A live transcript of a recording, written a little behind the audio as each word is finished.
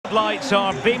lights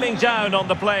are beaming down on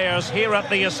the players here at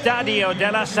the Estadio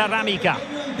de la Ceramica.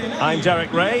 I'm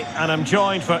Derek Ray, and I'm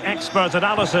joined for expert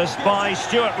analysis by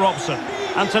Stuart Robson.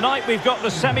 And tonight we've got the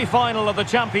semi-final of the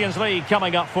Champions League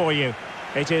coming up for you.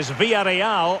 It is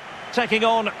Villarreal taking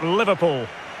on Liverpool.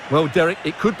 Well, Derek,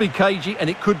 it could be cagey and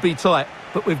it could be tight,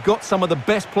 but we've got some of the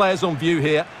best players on view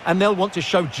here, and they'll want to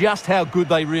show just how good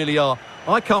they really are.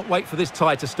 I can't wait for this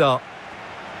tie to start.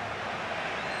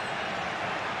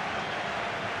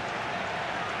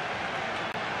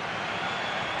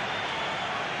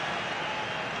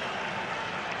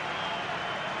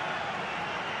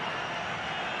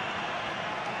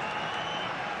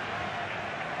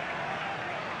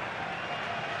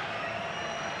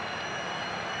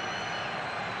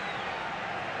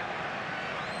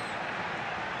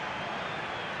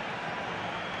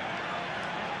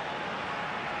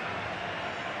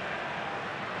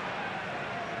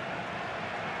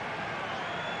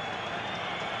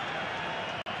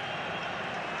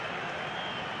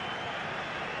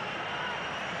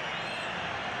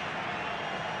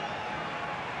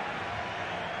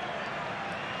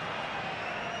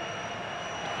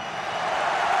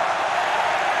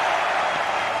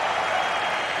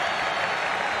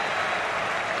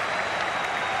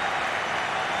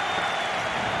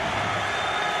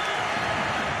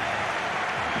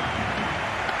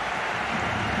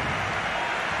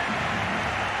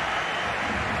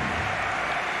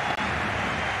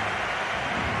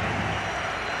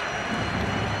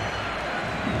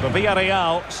 The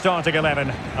Villarreal starting 11.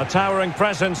 A towering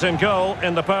presence in goal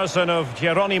in the person of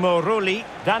Geronimo Rulli.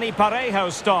 Dani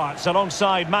Parejo starts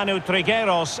alongside Manu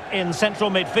Trigueros in central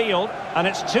midfield. And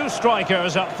it's two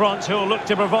strikers up front who'll look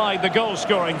to provide the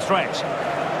goal-scoring threat.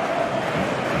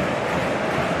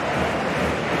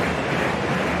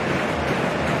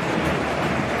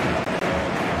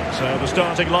 So the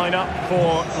starting lineup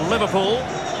for Liverpool.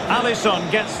 Alisson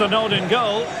gets the nod in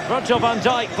goal. Virgil van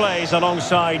Dijk plays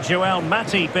alongside Joel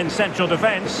Matip in central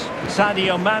defence.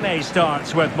 Sadio Mane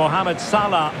starts with Mohamed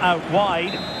Salah out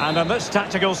wide. And in this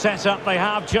tactical setup, they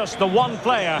have just the one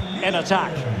player in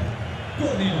attack.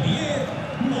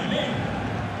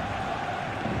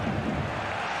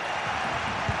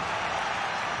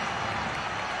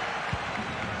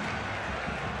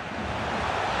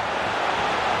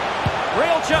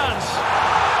 Real chance.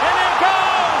 In it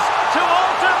goes to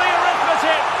alter the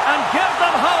arithmetic and give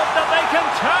them hope that they can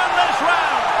turn this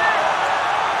round.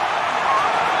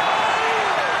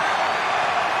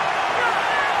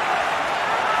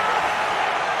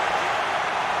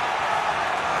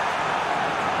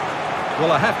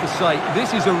 Well, I have to say,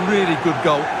 this is a really good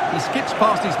goal. He skips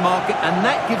past his marker, and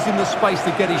that gives him the space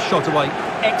to get his shot away.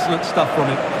 Excellent stuff from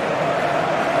him.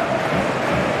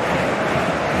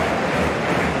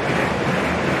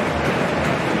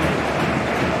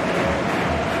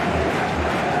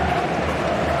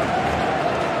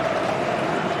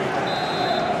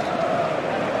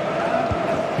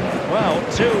 Well,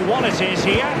 2-1 it is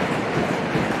here.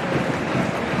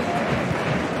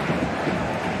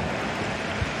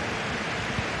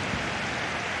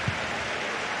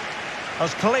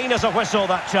 As clean as a whistle,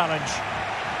 that challenge.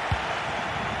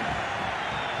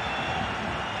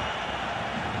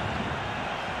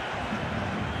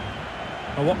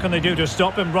 Well, what can they do to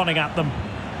stop him running at them?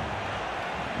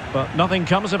 But nothing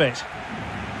comes of it.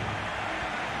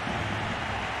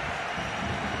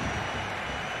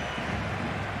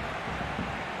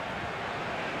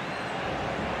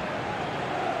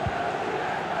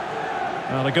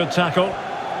 Well, a good tackle.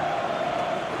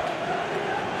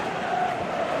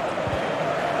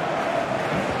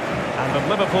 And the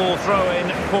Liverpool throw-in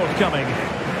forthcoming.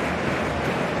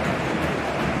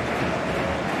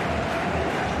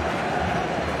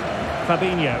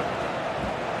 Fabinho.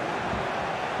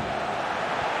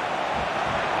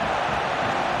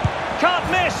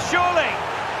 Can't miss, surely.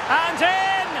 And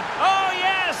in! Oh,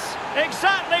 yes!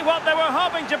 Exactly what they were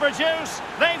hoping to produce.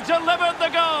 They've delivered the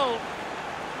goal.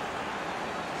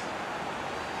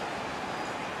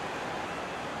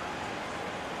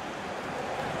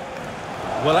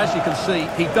 Well, as you can see,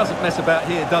 he doesn't mess about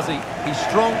here, does he? He's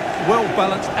strong,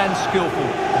 well-balanced and skillful.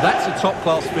 That's a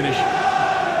top-class finish.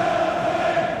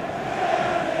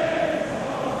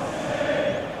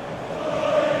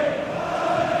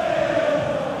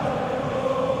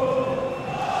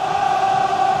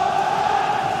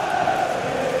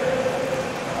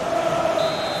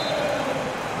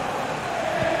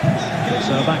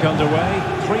 So back underway,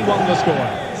 3-1 the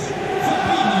score.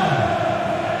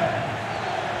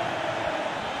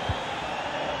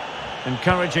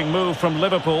 Encouraging move from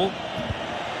Liverpool.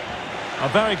 A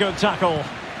very good tackle.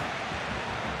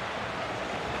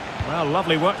 Well,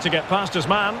 lovely work to get past his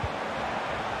man.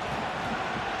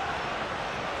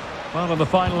 Well, in the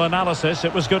final analysis,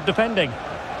 it was good defending.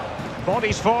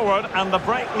 Bodies forward and the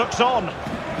break looks on.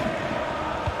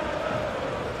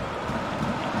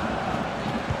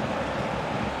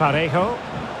 Parejo.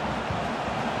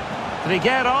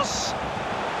 Trigueros.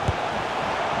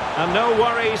 And no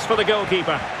worries for the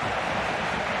goalkeeper.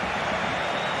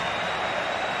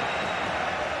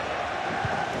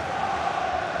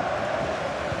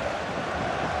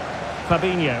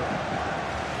 Fabinho.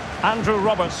 Andrew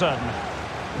Robertson.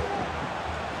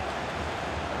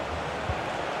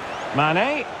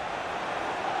 Mane.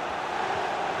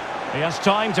 He has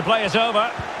time to play it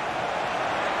over.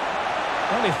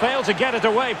 Well, he failed to get it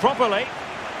away properly.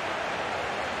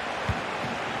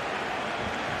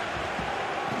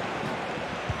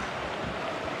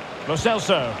 Lo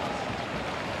Celso.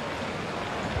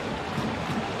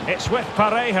 It's with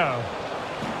Parejo.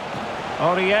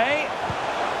 Aurier.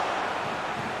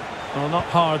 Well, not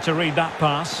hard to read that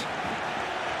pass.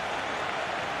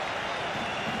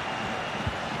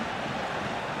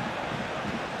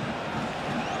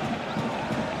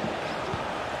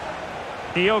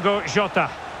 Diogo Jota.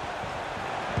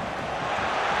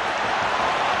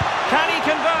 Can he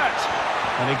convert?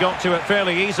 And he got to it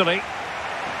fairly easily.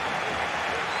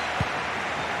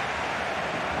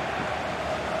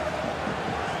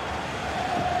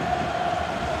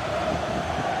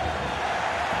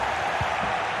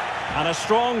 And a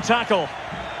strong tackle.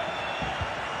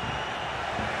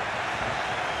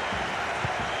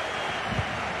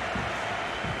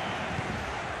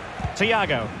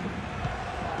 Thiago.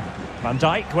 Van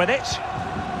Dijk with it.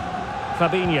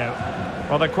 Fabinho.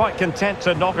 Well, they're quite content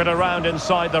to knock it around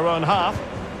inside their own half.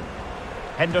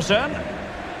 Henderson.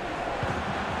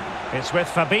 It's with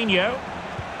Fabinho.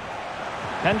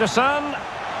 Henderson.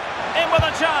 In with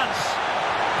a chance.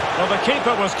 Well, the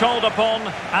keeper was called upon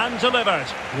and delivered.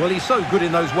 Well, he's so good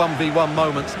in those 1v1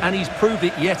 moments, and he's proved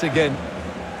it yet again.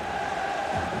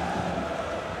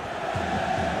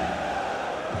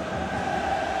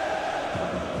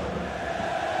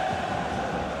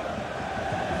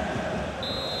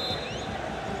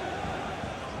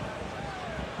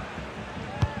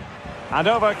 And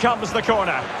over comes the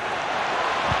corner.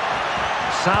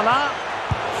 Salah.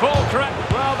 Full grip.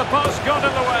 Well, the post got in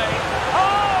the way.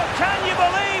 Oh, can you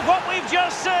believe what we've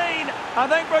just seen? I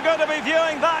think we're going to be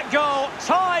viewing that goal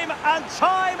time and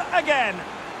time again.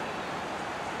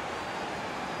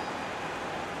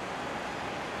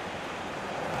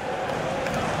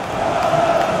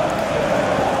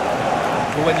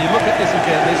 Well, when you look at this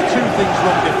again, there's two things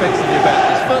wrong defensively about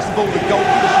this. First of all, the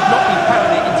goalkeeper should not be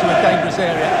parrying it into a dangerous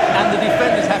area, and the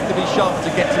defenders have to be sharp to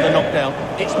get to the knockdown.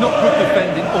 It's not good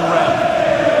defending all round.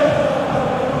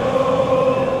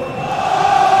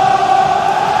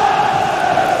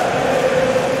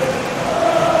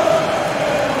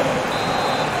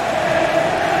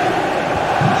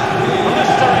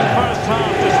 Blistering first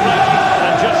half display,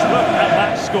 and just look at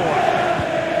that score.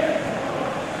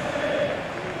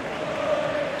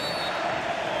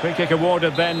 Free kick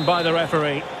awarded then by the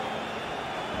referee.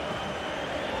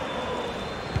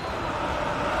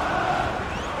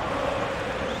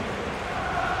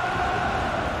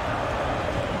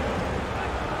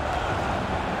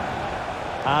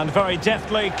 And very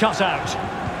deftly cut out.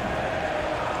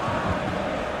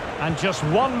 And just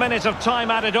 1 minute of time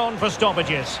added on for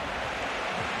stoppages.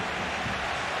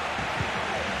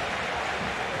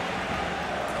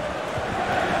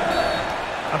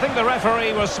 I think the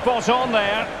referee was spot on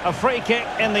there. A free kick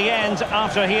in the end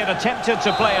after he had attempted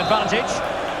to play advantage.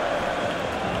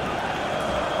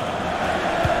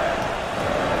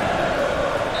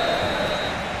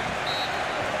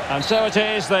 And so it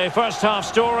is, the first half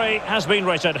story has been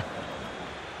written.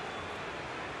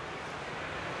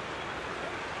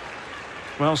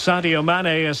 Well, Sadio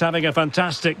Mane is having a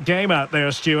fantastic game out there,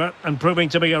 Stuart, and proving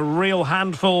to be a real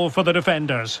handful for the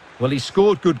defenders. Well, he's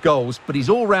scored good goals, but his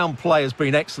all-round play has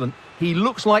been excellent. He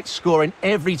looks like scoring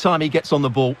every time he gets on the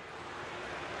ball.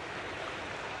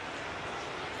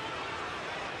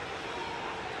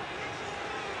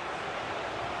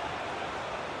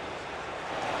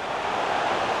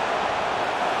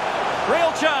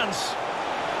 Real chance.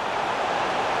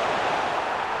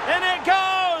 In it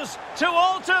goes to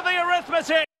alter the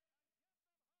arithmetic.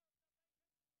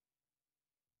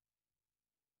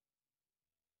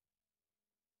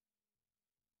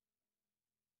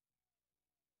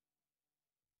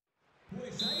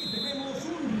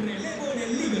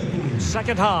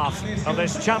 Second half of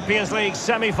this Champions League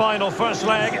semi-final first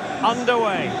leg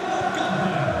underway.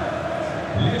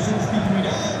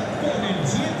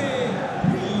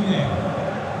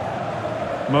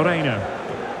 Moreno.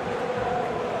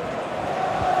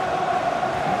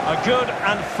 A good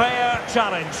and fair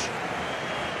challenge.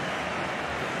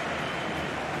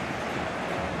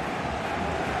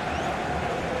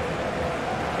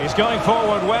 He's going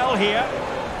forward well here.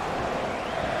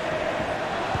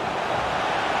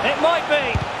 It might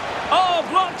be. Oh,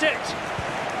 blocked it.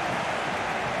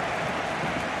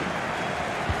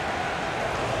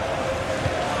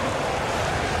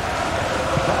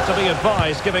 Not to be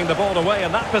advised giving the ball away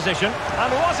in that position.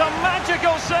 And what a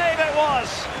magical save it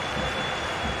was.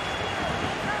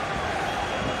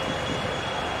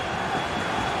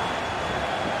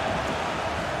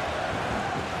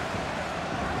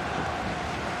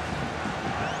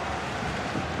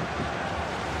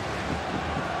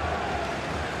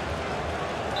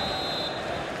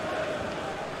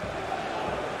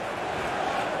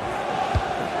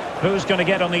 Who's going to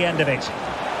get on the end of it?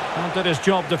 Well, did his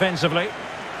job defensively.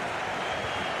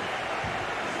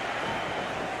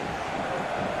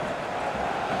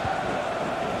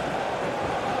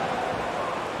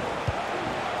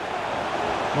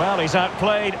 Well, he's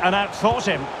outplayed and outthought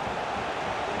him.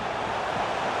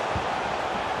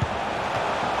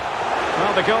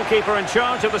 Well, the goalkeeper in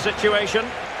charge of the situation.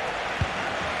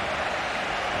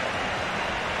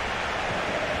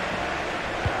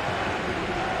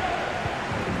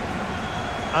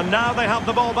 And now they have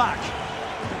the ball back.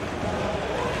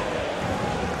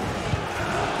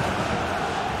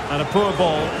 And a poor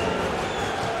ball.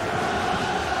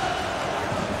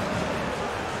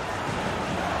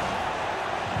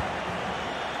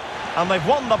 And they've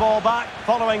won the ball back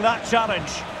following that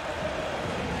challenge.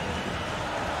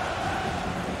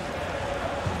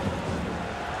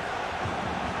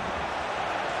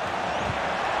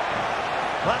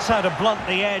 That's how to blunt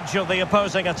the edge of the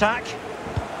opposing attack.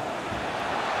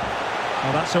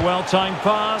 Well, that's a well-timed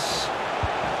pass.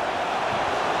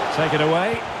 Take it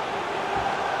away.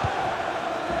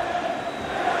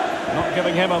 Not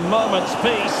giving him a moment's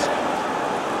peace.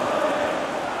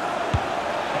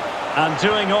 And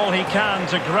doing all he can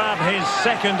to grab his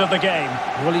second of the game.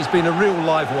 Well, he's been a real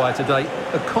live wire today.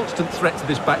 A constant threat to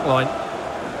this back line.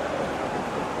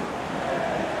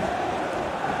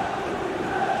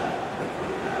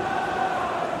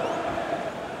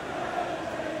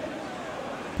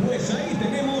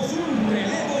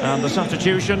 And the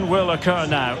substitution will occur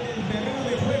now.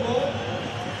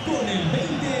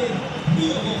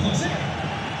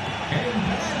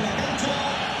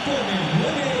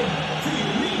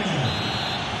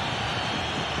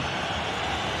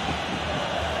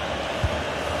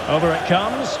 Over it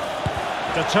comes.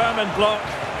 Determined block.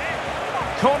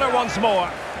 Corner once more.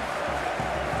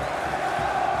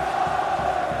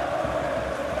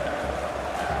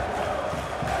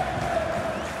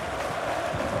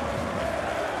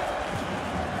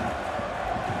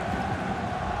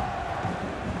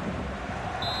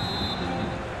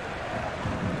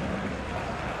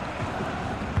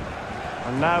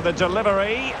 And now the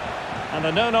delivery. And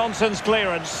the no-nonsense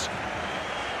clearance.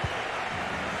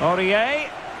 Aurier.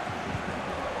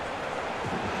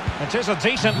 It is a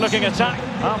decent-looking attack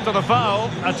after the foul.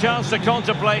 A chance to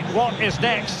contemplate what is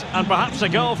next, and perhaps a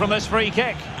goal from this free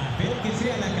kick.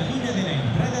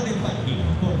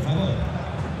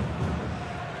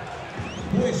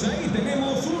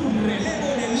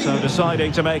 So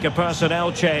deciding to make a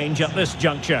personnel change at this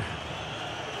juncture.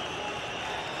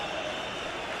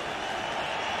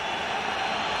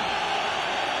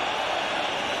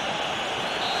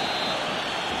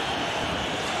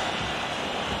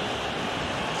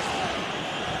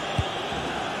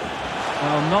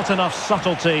 Well, not enough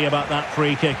subtlety about that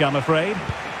free kick, I'm afraid.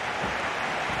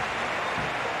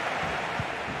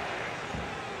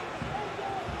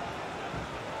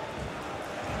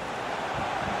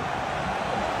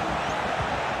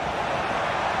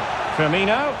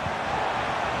 Firmino.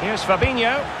 Here's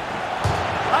Fabinho.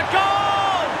 A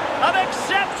goal! An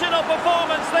exceptional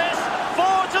performance this.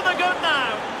 4 to the good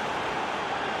now.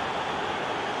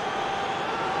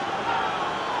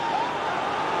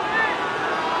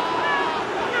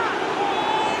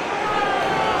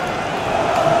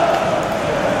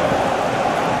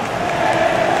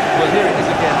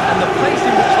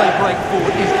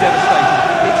 Forward is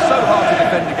devastating. It's so hard to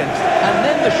defend against. And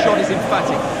then the shot is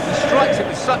emphatic. He strikes it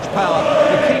with such power,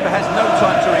 the keeper has no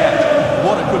time to react.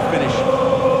 What a good finish.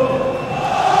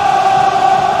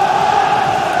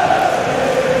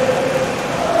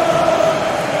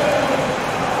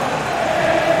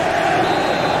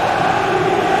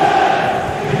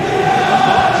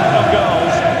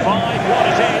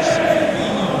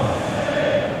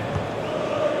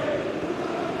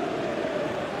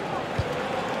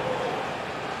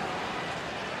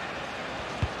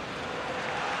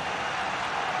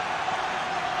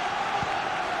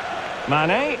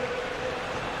 Mane.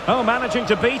 Oh, managing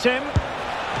to beat him.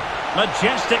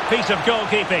 Majestic piece of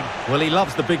goalkeeping. Well, he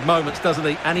loves the big moments, doesn't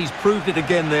he? And he's proved it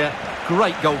again there.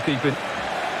 great goalkeeping.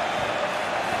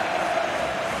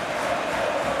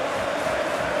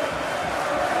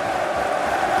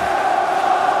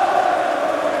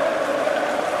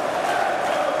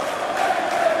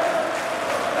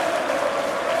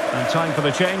 And time for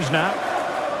the change now.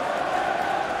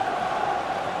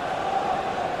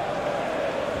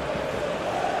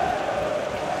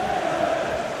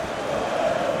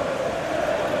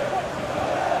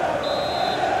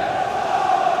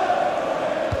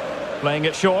 Playing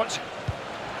it short.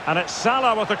 And it's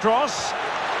Salah with the cross.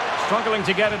 Struggling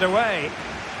to get it away.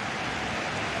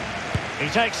 He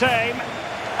takes aim.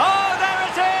 Oh, there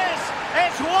it is!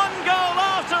 It's one goal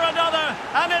after another,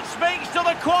 and it speaks to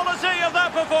the quality of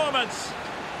their performance.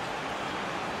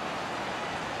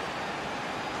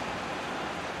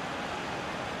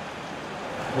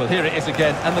 Well, here it is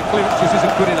again, and the clearance just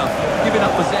isn't good enough. Giving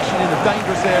up possession in a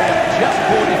dangerous area, just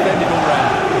poor defending all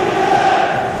round.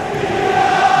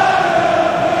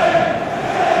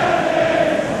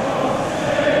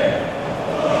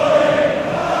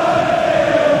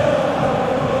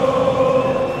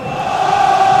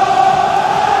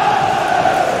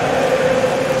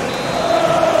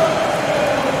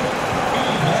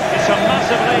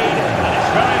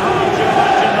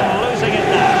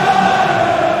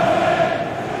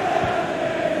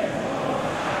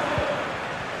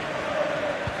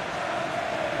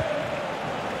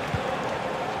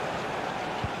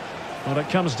 Well, it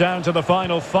comes down to the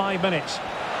final 5 minutes.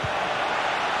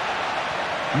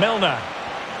 Milner.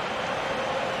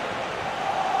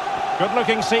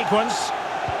 Good-looking sequence.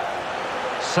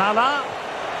 Salah.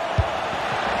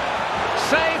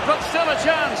 Save, but still a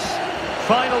chance.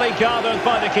 Finally gathered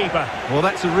by the keeper. Well,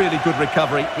 that's a really good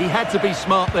recovery. He had to be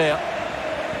smart there.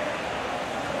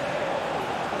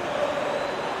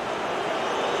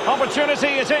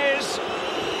 Opportunity it is.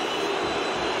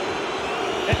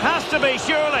 It has to be,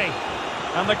 surely.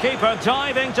 And the keeper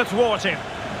diving to thwart him.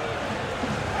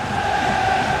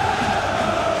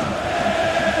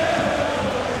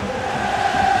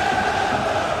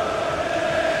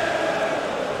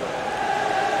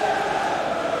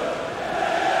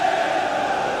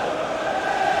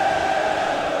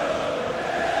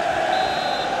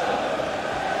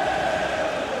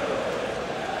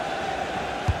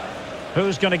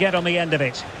 Who's going to get on the end of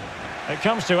it? It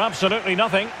comes to absolutely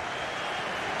nothing.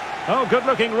 Oh,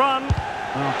 good-looking run.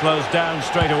 Oh, closed down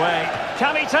straight away.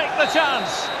 Can he take the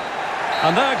chance?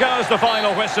 And there goes the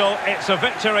final whistle. It's a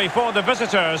victory for the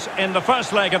visitors in the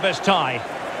first leg of this tie.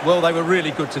 Well, they were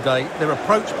really good today. Their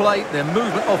approach play, their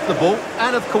movement off the ball,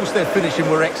 and of course their finishing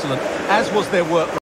were excellent, as was their work.